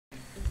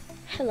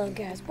Hello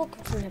guys,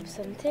 welcome to another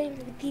episode. Today I'm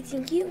going to be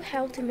teaching you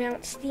how to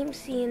mount Steam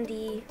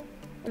CND,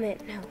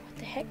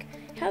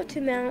 how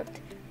to mount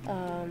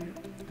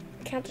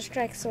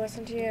Counter-Strike source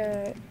into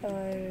your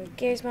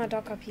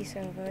Gmod.rp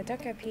server.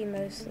 .rp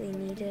mostly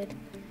needed,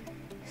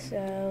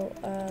 so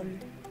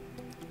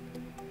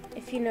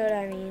if you know what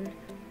I mean.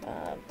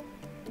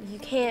 You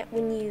can't,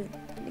 the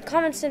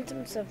common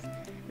symptoms of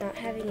not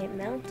having it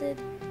mounted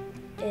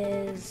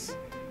is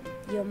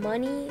your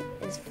money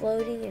is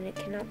floating and it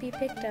cannot be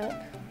picked up,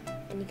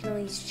 and you can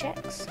only use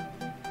checks,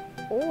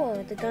 or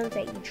the guns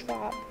that you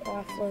drop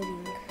are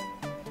floating.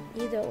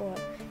 Either or.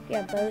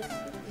 Yeah, both.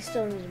 You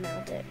still need to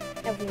mount it.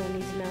 Everyone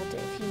needs to mount it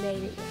if you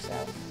made it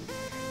yourself.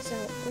 So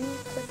when you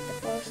click the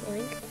first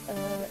link,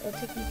 it'll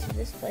take you to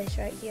this place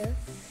right here,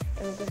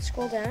 and we're going to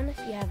scroll down. If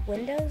you have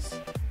Windows,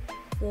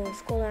 you'll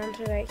scroll down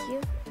to right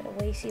here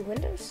where you see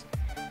Windows,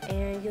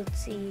 and you'll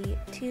see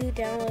two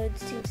downloads,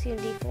 Steam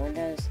CND for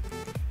Windows,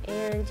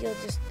 and you'll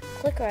just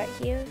click right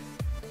here.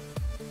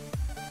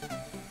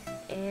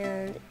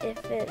 And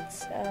if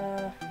it's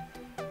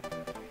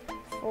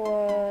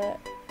for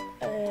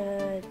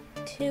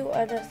two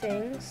other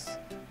things,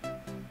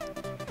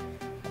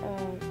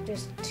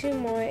 there's two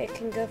more. It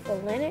can go for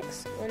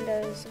Linux,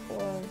 Windows,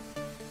 or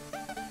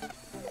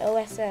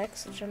OS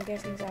X, which I'm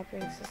guessing is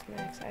operating system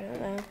X, I don't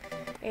know.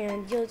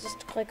 And you'll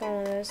just click on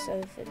one of those. So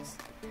if it's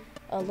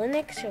a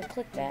Linux, you'll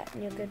click that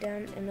and you'll go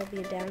down and there'll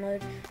be a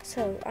download.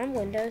 So I'm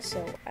Windows,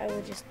 so I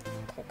would just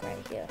click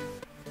right here.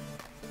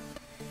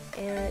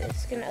 And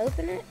it's going to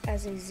open it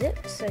as a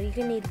zip, so you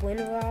can need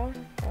WinRAR,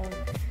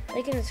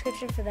 link in the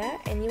description for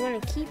that, and you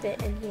want to keep it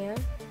in here,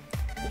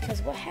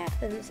 because what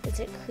happens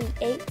is it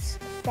creates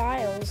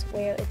files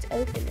where it's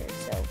open in.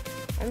 So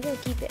I'm going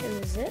to keep it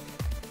in the zip.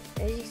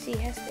 As you see,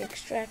 it has to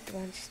extract a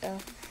bunch of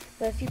stuff,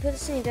 but if you put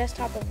this in your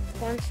desktop,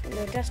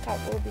 your desktop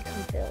will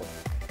become filled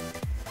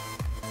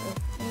with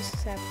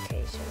useless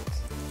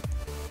applications.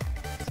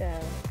 So, I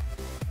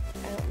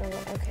don't know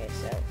what, okay,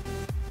 so,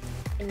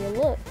 and you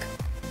look,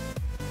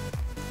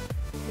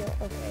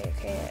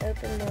 okay, I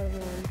opened more than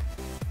one.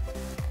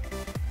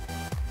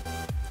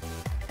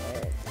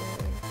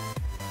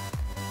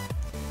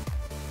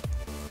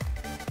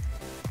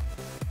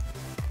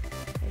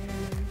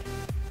 And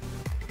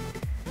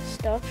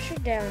stuff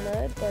should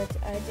download, but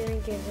I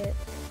didn't give it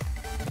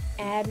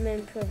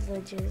admin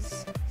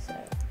privileges, so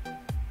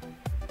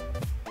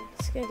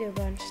it's gonna do a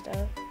bunch of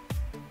stuff.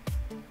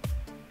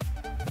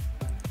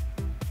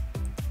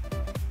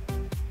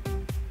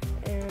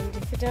 And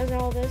if it does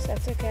all this,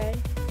 that's okay.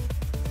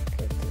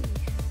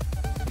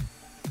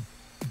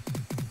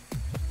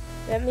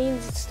 That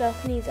means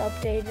stuff needs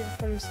updated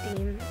from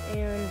Steam,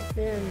 and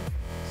then,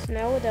 so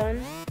now we're done.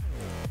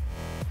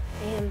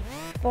 And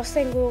first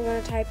thing we'll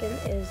want to type in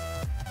is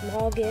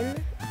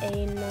login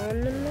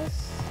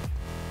anonymous,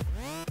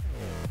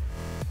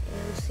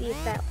 and see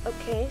if that,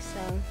 okay,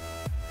 so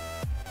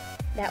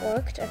that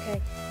worked,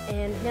 okay.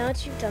 And now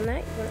that you've done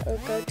that, you want to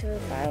go to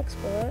File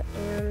Explorer,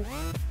 and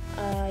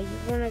you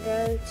want to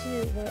go to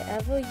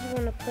wherever you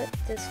want to put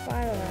this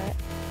file at,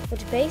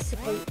 which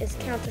basically is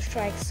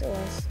Counter-Strike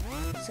source.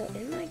 So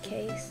in my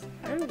case,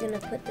 I'm going to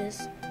put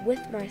this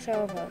with my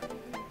server.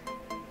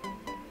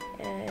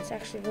 It's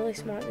actually really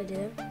smart to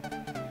do.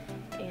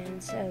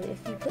 And so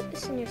if you put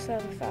this in your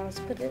server files,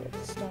 put it at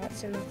the start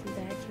so nothing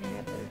bad can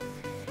happen.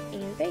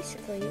 And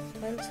basically,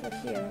 once we're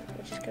here,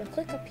 we're just going to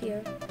click up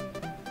here,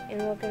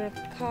 and we're going to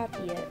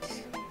copy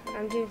it.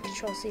 I'm doing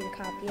Control-C to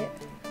copy it.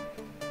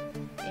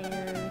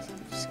 And I'm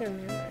just going to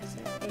minimize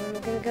it. And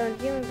we're going to go in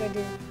here and we're going to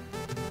do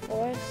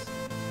force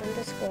 _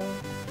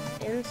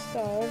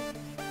 install _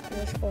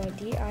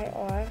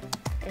 dir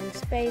and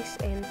space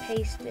and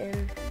paste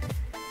in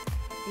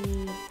the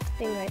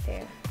thing right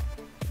there,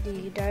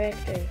 the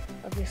directory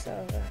of your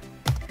server,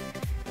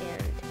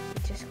 and you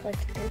just click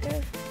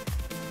enter,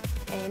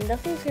 and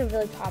nothing's gonna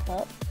really pop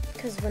up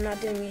because we're not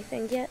doing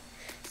anything yet.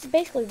 So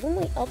basically, when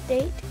we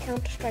update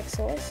Counter-Strike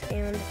source,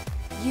 and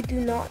you do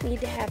not need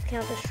to have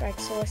Counter-Strike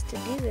source to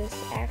do this,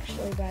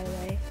 actually, by the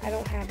way, I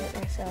don't have it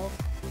myself.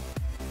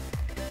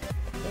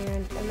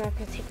 And I'm not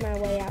going to take my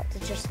way out to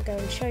just go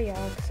and show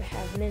y'all because I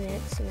have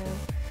minutes, you know,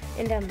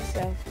 and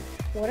so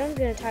what I'm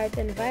going to type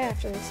in right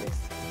after this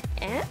is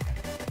app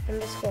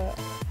 _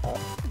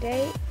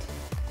 update,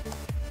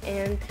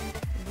 and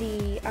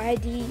the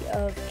ID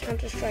of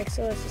Counter-Strike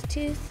source is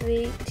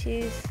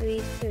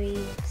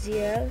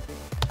 232330,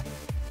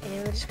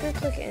 and we're just going to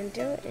click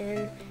enter,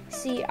 and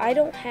see, I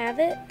don't have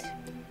it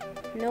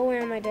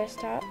nowhere on my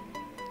desktop.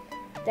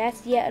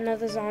 That's yet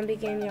another zombie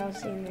game y'all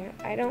seen there.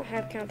 I don't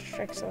have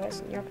Counter-Strike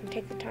source, and y'all can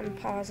take the time to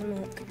pause and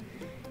look.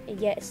 And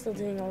yet it's still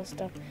doing all this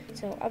stuff.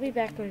 So I'll be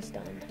back when it's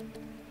done.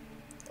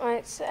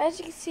 Alright, so as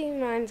you can see,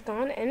 mine's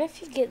gone. And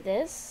if you get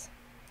this,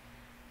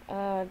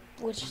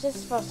 which this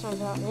is the first time I've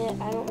gotten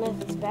it, I don't know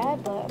if it's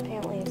bad, but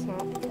apparently it's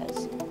not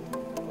because it's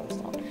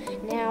installed.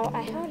 Now,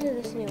 I have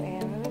this new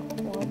error.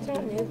 Well, it's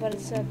not new, but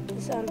it's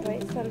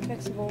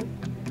unfixable.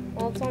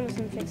 Well, it's almost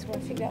unfixable. I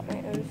figured out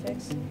my own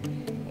fix.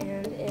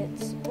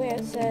 It's where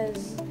it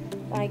says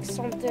like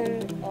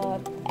something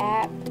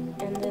app,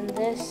 and then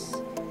this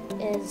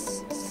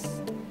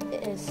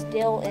is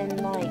still in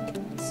like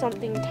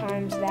something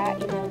times that,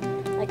 you know,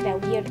 like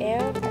that weird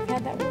error. I've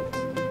had that once.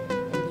 And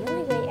the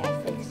only way I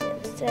fixed it,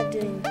 instead of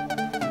doing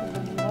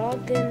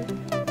login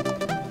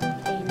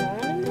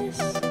anonymous,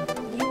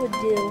 you would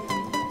do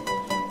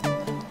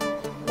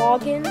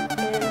login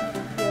and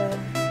your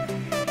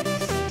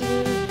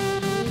Steam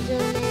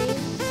username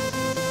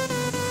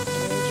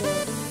and your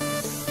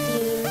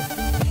Steam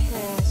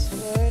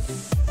password,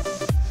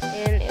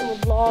 and it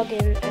would log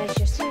in as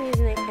your Steam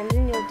username, and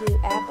then you'll do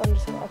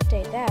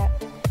app_update that.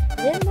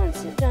 Then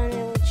once it's done,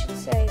 it should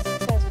say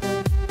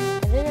successful,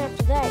 and then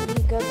after that,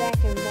 you go back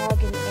and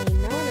log in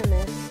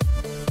anonymous.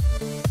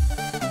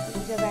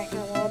 You go back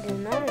and log in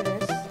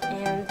anonymous,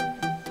 and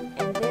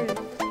then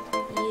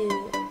you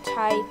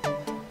type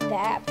the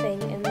app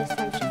thing, and this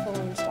time should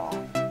fully install.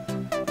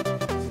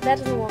 So that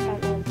doesn't work, I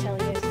don't know what to tell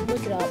you. Just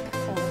look it up.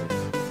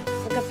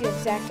 Look up your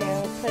exact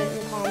error, put it in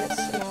the comments,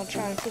 and I'll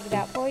try and figure it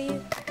out for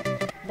you.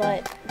 But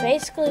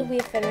basically,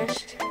 we're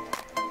finished.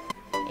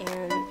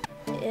 And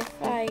if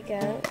I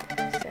go,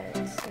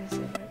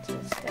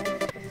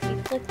 if you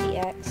click the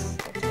X,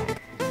 it's fine.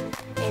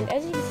 And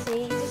as you can see,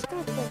 you're just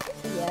gonna click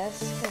yes,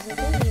 because I've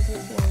been using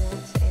this more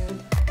once. And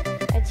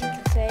as you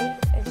can see,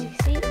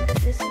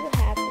 this is what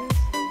happens.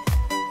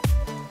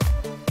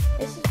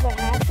 This is what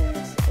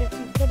happens if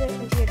you put it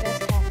into your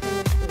desktop in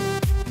this group.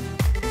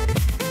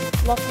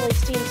 Luckily,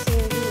 Steam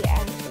CMD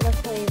and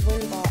luckily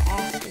WinRAR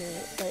asked me,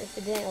 but if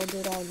it didn't, it'll do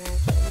it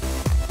automatically.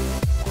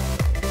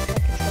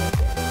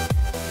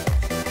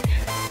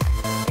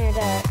 And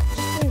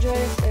just enjoy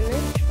this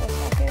image for a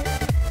second.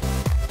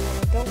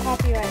 Don't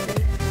copyright me.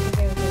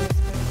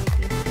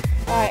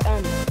 Alright,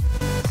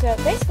 so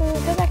basically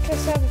we'll go back to our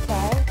server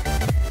file.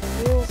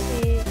 We will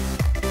see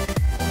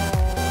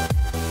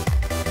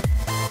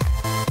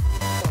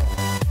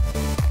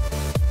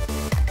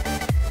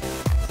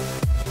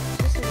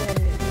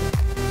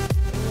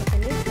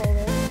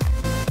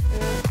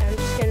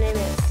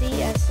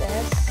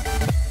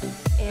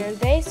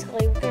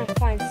basically, we're going to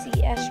find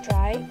CS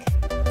Strike,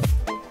 and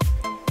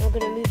we're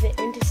going to move it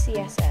into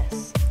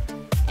CSS.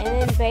 And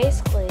then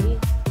basically,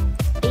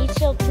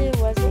 HL2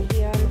 wasn't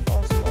here in the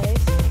first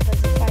place, because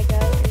if I go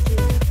into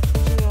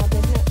Gmod,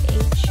 there's no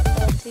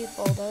HL2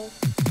 folder.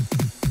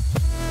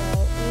 So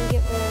you can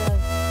get rid of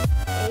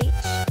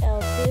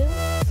HL2,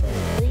 so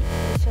delete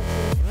HL2.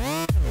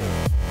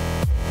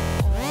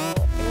 I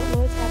don't know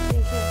what's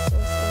happening here,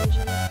 source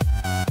engine.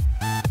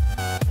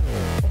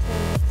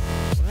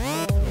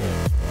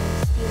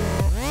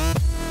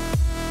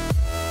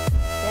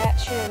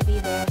 Shouldn't be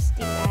there.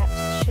 Steam apps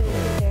shouldn't be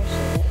there,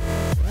 should it?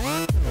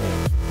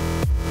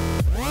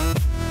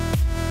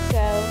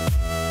 So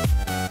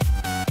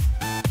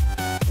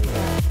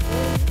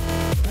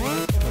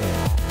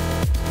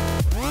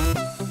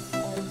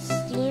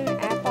Steam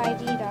app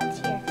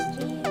ID.txt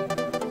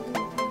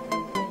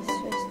is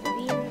supposed to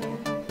be in there,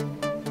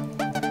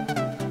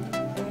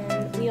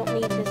 and we don't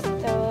need this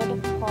third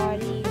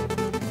party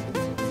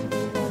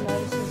legal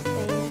notices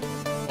thing.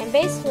 And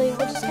basically,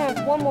 we're just gonna have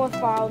one more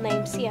file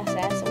named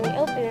CSS, and when we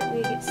open it,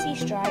 we get C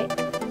Strike,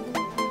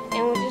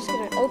 and we're just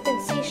gonna open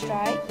C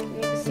Strike, and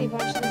you can see a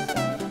bunch of this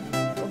stuff.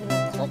 We're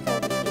gonna click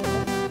over here,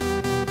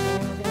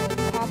 and we're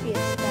gonna copy it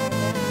down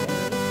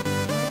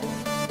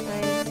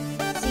there.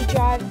 C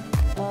drive,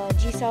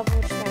 G server,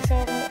 which is my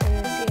server, and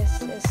then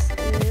CSS,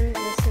 and then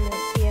this in the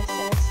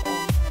CSS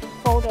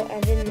folder,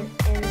 and then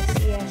in the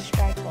CS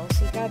Strike folder. So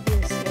you gotta be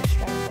in the CS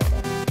Strike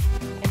folder,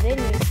 and then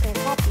you're just gonna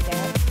copy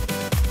that,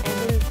 and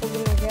then we're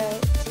gonna go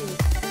to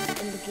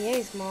in the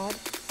Gmod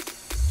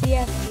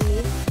CFG,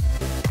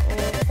 and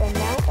for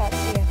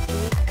mount.cfg,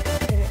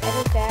 we're going to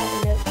edit that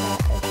and note that,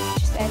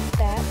 just edit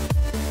that.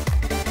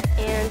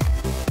 And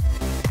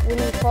when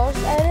you first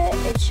edit,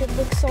 it should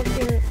look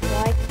something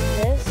like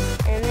this,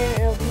 and then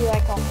it'll be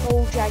like a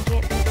whole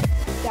gigantic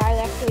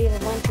directory of a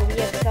bunch of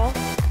weird stuff.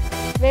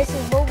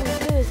 Basically, what we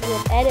do is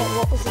we'll edit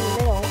what was in the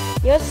middle.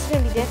 Yours is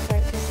going to be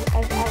different, because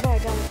I've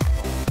already done it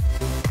before.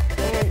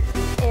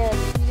 And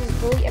you just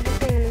delete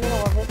everything in the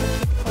middle of it, but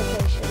keep the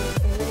quotations,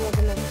 and then we're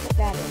going to put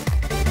that in.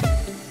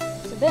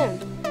 Boom.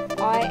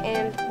 Alright,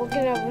 and we're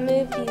going to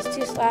remove these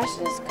two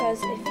slashes, because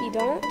if you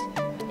don't,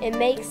 it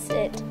makes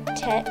it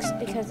text,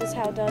 because that's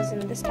how it does in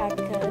this type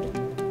of code.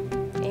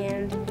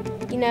 And,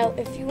 you know,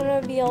 if you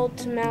want to be able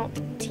to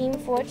mount Team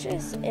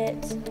Fortress,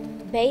 it's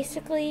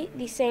basically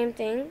the same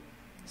thing.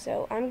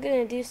 So I'm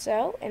going to do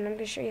so, and I'm going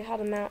to show you how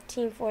to mount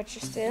Team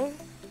Fortress 2.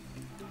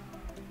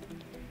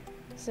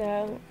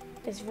 So,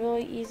 it's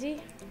really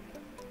easy.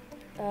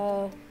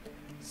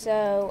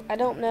 So, I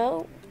don't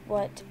know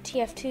what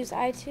TF2's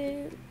IT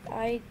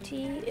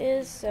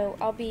is, so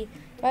I'll be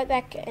right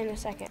back in a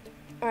second.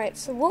 Alright,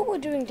 so what we're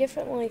doing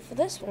differently for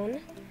this one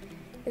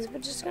is we're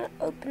just going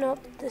to open up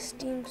the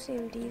Steam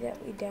CMD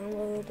that we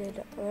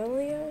downloaded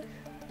earlier.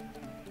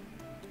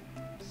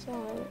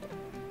 So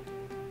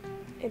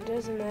it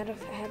doesn't matter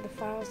if I had the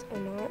files or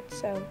not,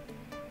 so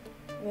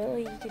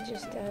really you could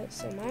just,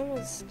 so mine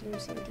was Steam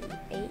CMD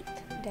 8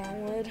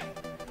 download.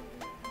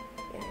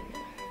 Yeah, I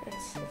know,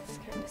 that's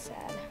kind of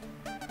sad.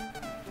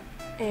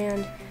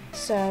 And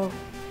so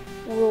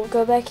we'll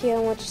go back here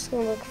and we're just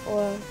going to look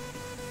for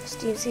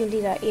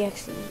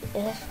steamcmd.exe.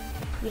 If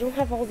you don't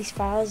have all these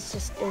files,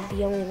 just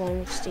the only one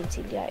with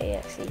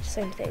steamcmd.exe,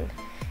 same thing.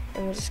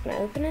 And we're just going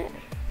to open it.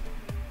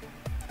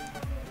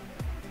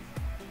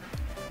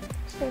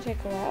 It's going to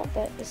take a while,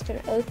 but it's going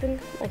to open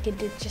like it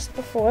did just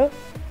before.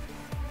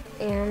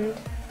 And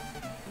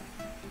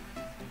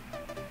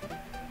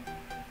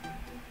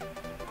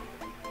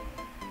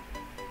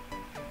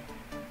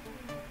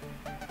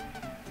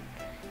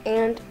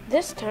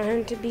this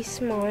time, to be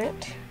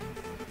smart,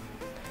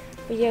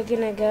 we are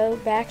going to go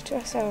back to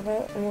our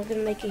server and we're going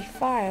to make a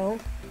file.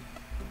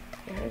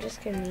 And I'm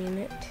just going to name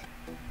it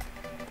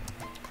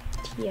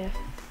TF2.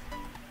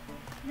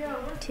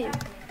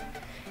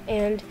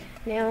 And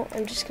now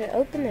I'm just going to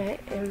open that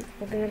and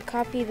we're going to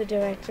copy the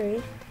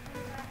directory.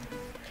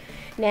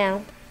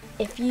 Now,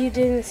 if you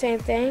do the same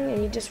thing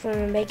and you just want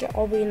to make it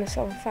all be in the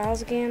server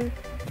files again,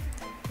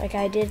 like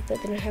I did,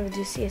 but then I have to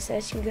do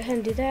CSS, you can go ahead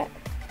and do that.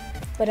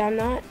 But I'm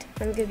not.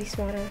 I'm going to be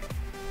smarter.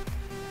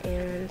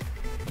 And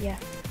yeah.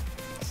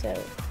 So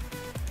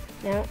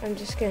now I'm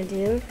just going to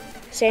do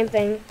the same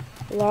thing.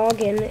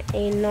 Log in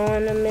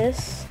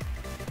anonymous.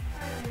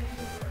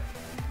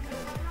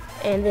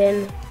 And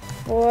then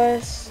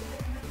force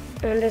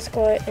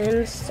underscore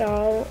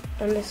install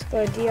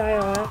underscore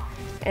dir.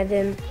 And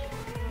then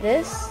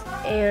this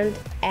and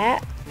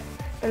at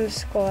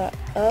underscore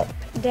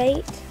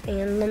update.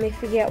 And let me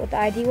figure out what the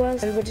ID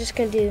was. And we're just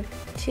going to do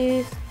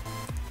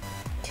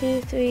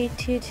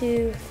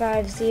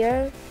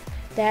 232250.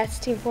 That's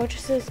Team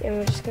Fortresses, and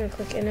we're just going to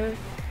click enter.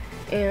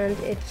 And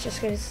it's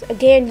just going to,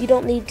 again, you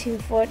don't need Team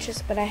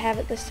Fortress, but I have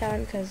it this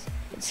time because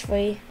it's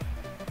free.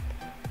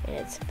 And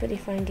it's a pretty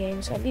fun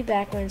game, so I'll be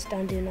back when it's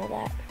done doing all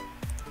that.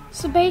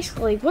 So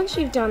basically, once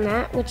you've done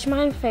that, which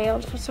mine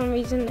failed for some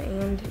reason,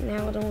 and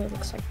now it only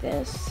looks like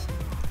this.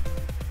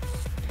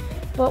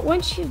 But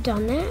once you've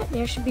done that,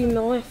 there should be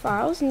more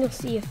files, and you'll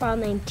see a file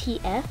named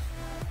TF.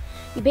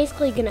 You're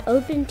basically going to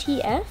open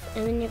TF,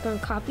 and then you're going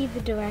to copy the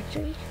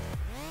directory,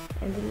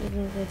 and then you're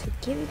going to go to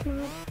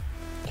Gmod,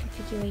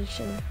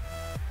 configuration,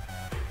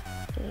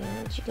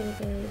 and you're going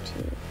to go to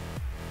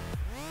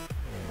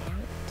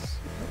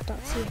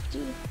mount.cfg.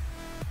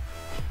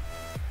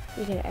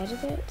 You're going to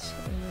edit it,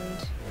 and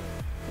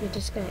you're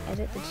just going to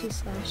edit the 2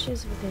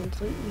 slashes. We're going to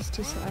delete these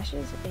 2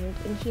 slashes, and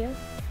in here,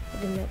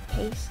 we're going to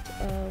paste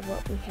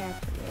what we have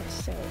from there.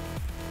 So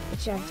it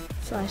should have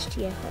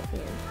 /tf at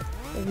the end.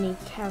 It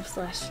needs to have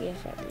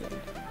 /tf at the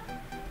end.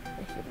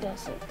 If it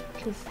doesn't,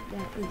 because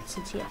that leads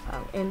to TF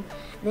file. And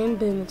then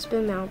boom, it's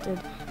been mounted.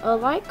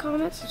 Like,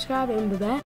 comment, subscribe, and bye-bye.